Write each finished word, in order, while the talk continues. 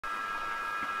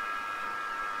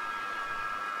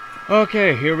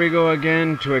Okay, here we go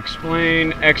again to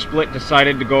explain. XSplit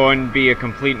decided to go and be a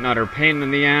complete and utter pain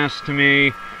in the ass to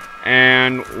me,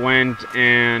 and went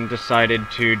and decided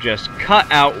to just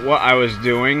cut out what I was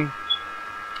doing.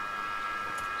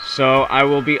 So I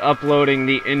will be uploading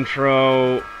the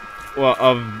intro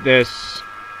of this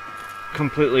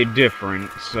completely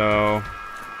different, so...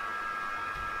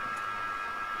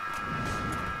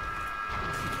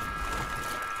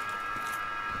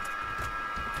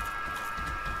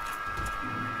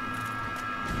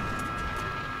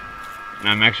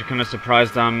 I'm actually kind of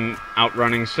surprised I'm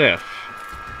outrunning Sif.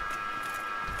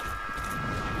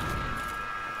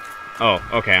 Oh,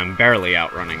 okay, I'm barely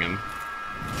outrunning him.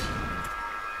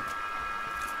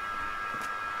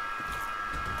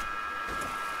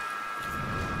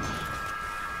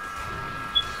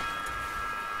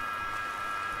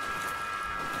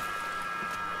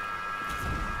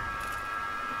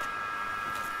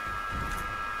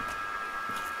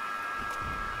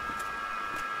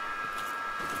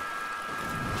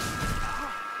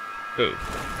 Ooh.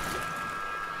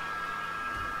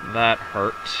 That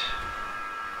hurt.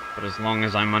 But as long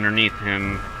as I'm underneath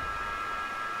him...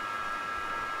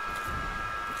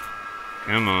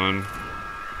 Come on.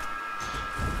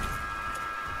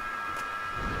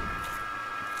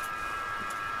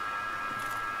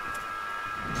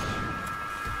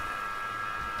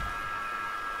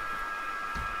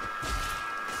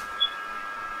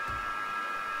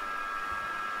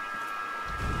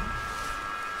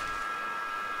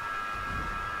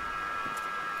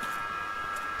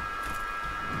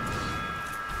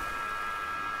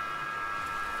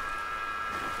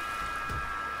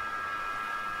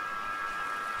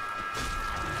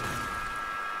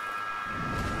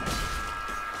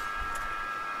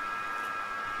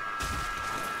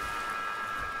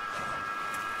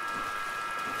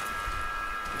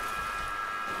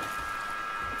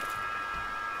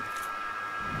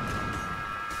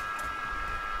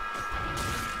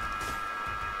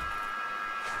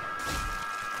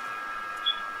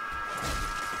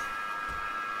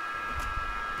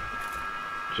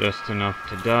 Just enough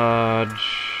to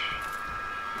dodge.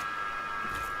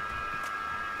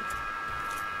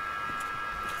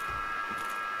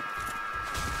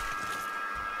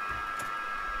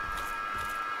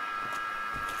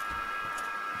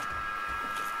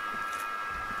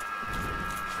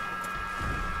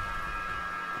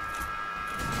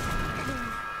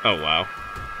 Oh wow.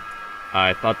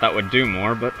 I thought that would do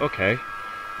more, but okay.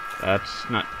 That's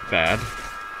not bad.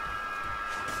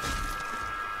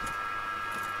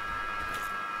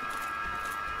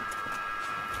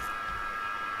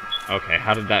 Okay,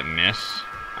 how did that miss?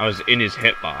 I was in his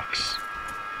hitbox.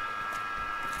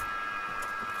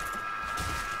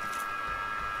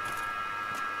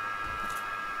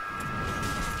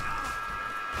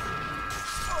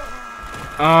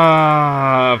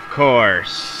 Ah, of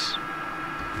course.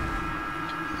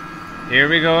 Here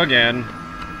we go again.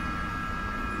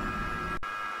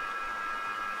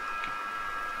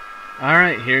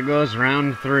 Alright, here goes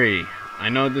round 3. I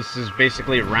know this is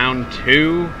basically round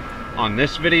 2 on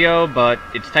this video, but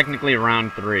it's technically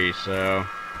round 3, so...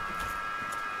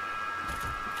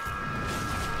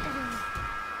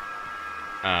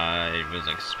 I was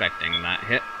expecting that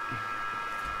hit.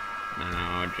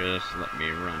 Now just let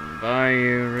me run by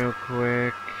you real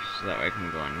quick, so that way I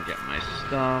can go and get my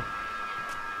stuff.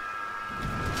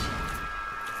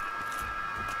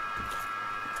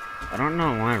 I don't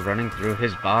know why running through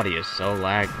his body is so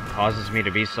causes me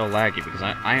to be so laggy, because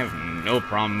I have no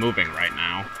problem moving right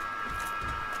now.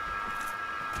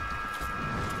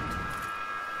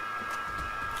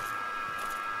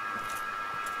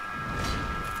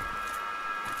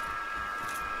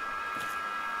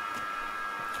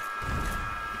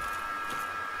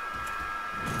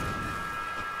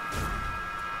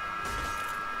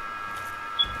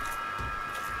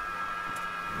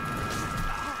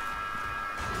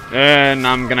 And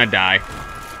I'm gonna die.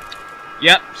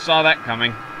 Yep, saw that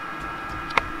coming.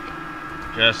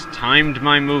 Just timed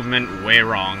my movement way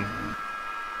wrong.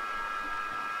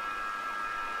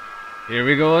 Here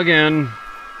we go again.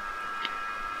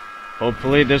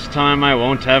 Hopefully this time I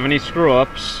won't have any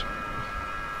screw-ups.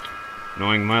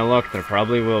 Knowing my luck, there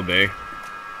probably will be.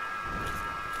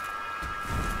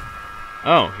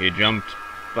 Oh, he jumped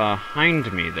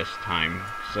behind me this time.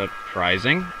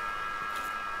 Surprising.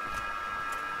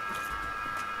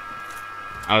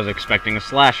 I was expecting a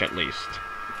slash at least.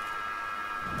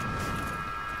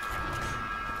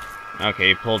 Okay,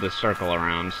 he pulled his circle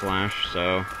around slash,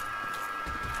 so...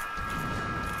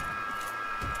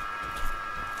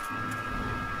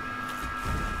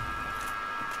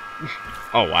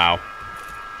 Oh, wow.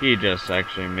 He just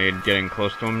actually made getting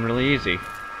close to him really easy.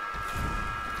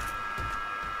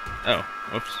 Oh,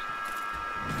 whoops.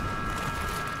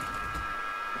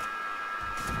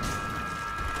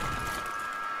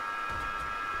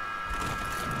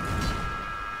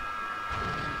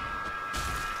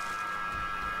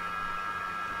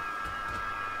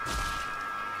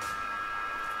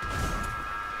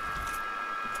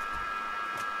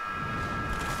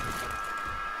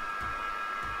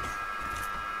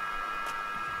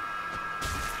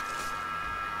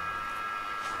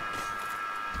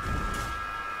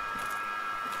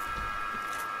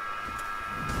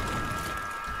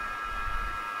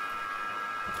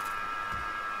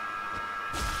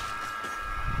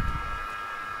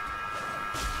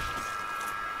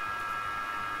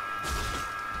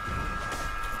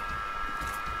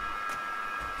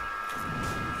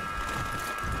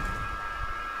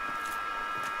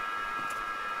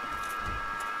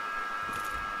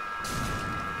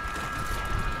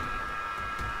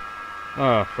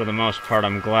 For the most part,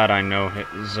 I'm glad I know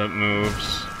his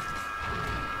moves.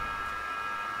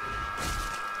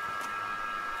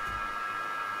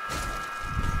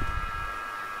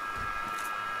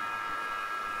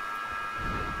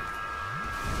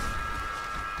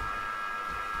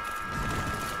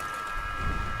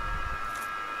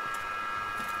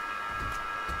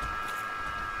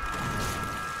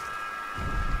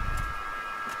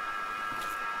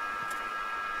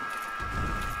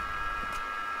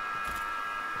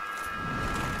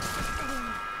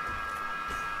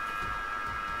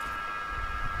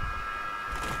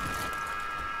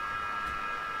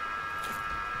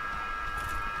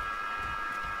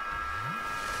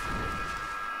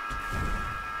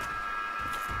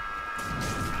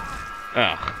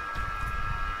 Ugh.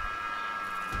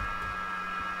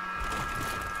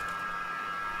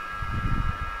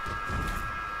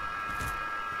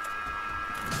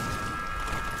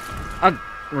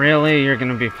 Really? You're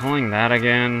gonna be pulling that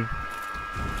again?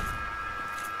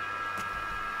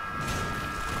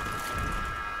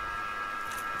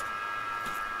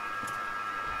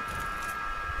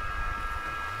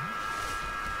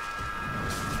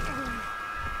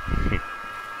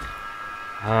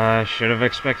 I should have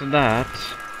expected that.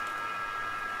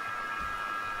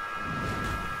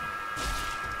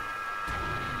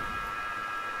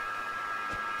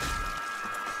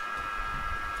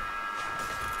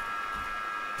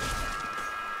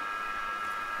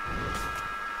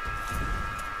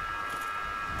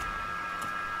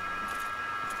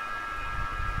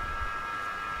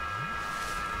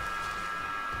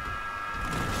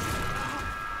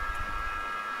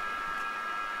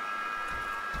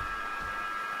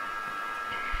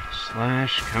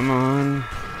 Slash, come on.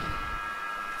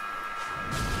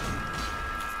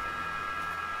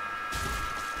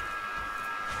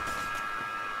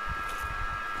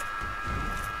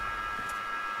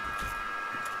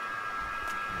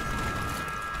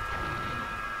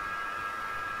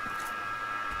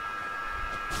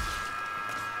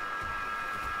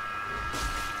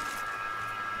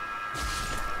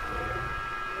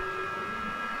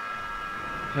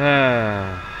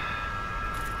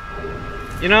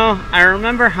 You know, I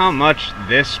remember how much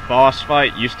this boss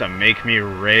fight used to make me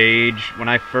rage when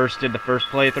I first did the first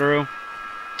playthrough.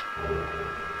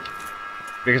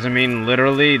 Because, I mean,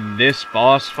 literally, this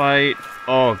boss fight,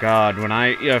 oh god, when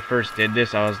I first did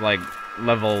this, I was like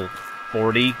level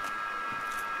 40.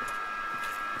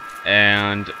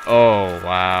 And, oh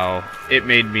wow, it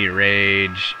made me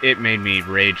rage. It made me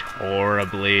rage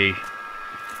horribly.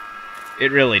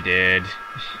 It really did.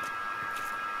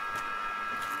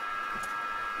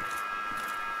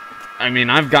 I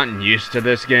mean, I've gotten used to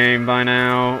this game by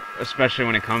now, especially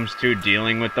when it comes to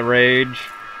dealing with the rage,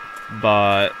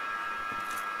 but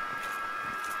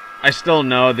I still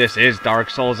know this is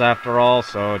Dark Souls after all,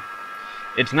 so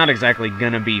it's not exactly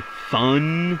gonna be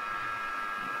fun.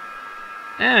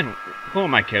 And who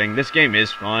am I kidding? This game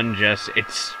is fun, just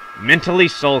it's mentally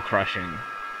soul-crushing.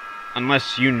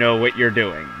 Unless you know what you're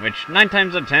doing, which 9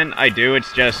 times out of 10 I do,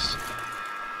 it's just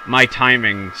my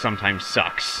timing sometimes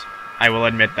sucks. I will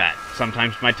admit that.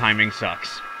 Sometimes my timing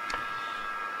sucks.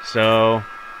 So,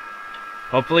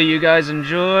 hopefully you guys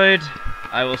enjoyed.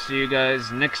 I will see you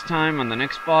guys next time on the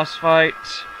next boss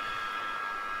fight.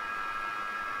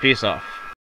 Peace off.